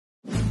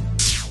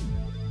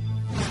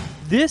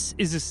This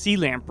is a sea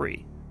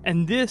lamprey,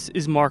 and this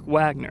is Mark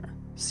Wagner.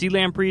 Sea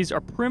lampreys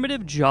are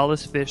primitive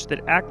jawless fish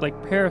that act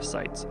like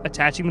parasites,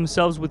 attaching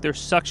themselves with their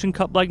suction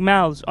cup-like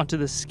mouths onto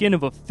the skin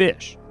of a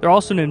fish. They're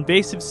also an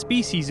invasive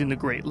species in the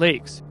Great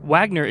Lakes.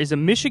 Wagner is a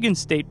Michigan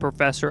State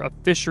professor of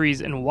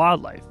fisheries and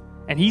wildlife,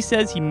 and he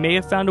says he may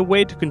have found a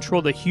way to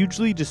control the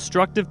hugely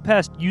destructive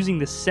pest using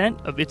the scent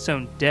of its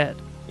own dead.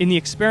 In the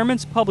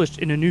experiments published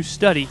in a new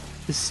study,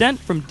 the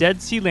scent from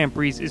dead sea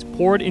lampreys is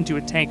poured into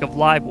a tank of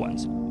live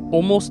ones.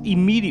 Almost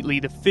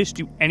immediately, the fish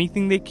do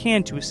anything they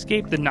can to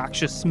escape the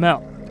noxious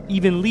smell,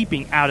 even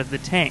leaping out of the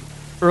tank.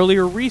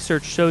 Earlier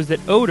research shows that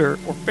odor,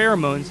 or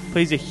pheromones,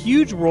 plays a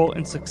huge role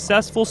in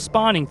successful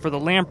spawning for the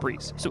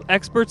lampreys, so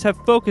experts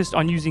have focused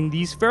on using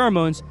these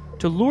pheromones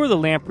to lure the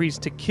lampreys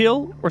to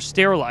kill or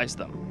sterilize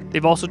them.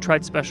 They've also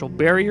tried special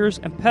barriers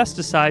and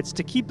pesticides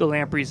to keep the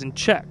lampreys in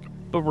check,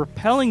 but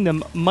repelling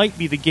them might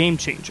be the game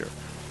changer.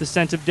 The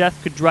scent of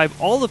death could drive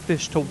all the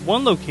fish to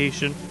one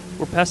location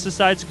where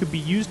pesticides could be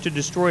used to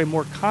destroy a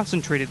more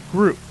concentrated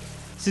group.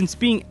 Since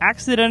being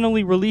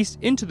accidentally released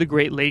into the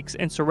Great Lakes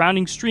and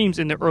surrounding streams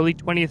in the early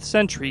 20th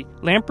century,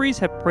 lampreys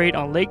have preyed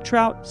on lake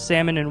trout,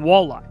 salmon, and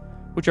walleye,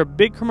 which are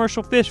big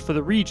commercial fish for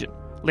the region.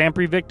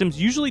 Lamprey victims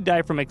usually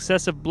die from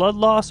excessive blood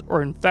loss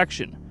or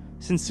infection,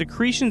 since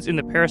secretions in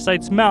the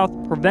parasite's mouth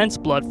prevents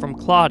blood from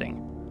clotting.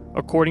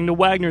 According to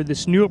Wagner,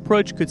 this new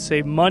approach could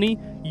save money,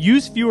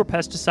 use fewer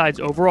pesticides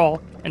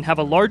overall, and have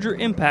a larger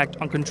impact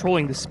on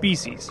controlling the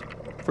species.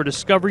 For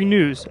Discovery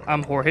News,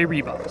 I'm Jorge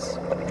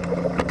Ribas.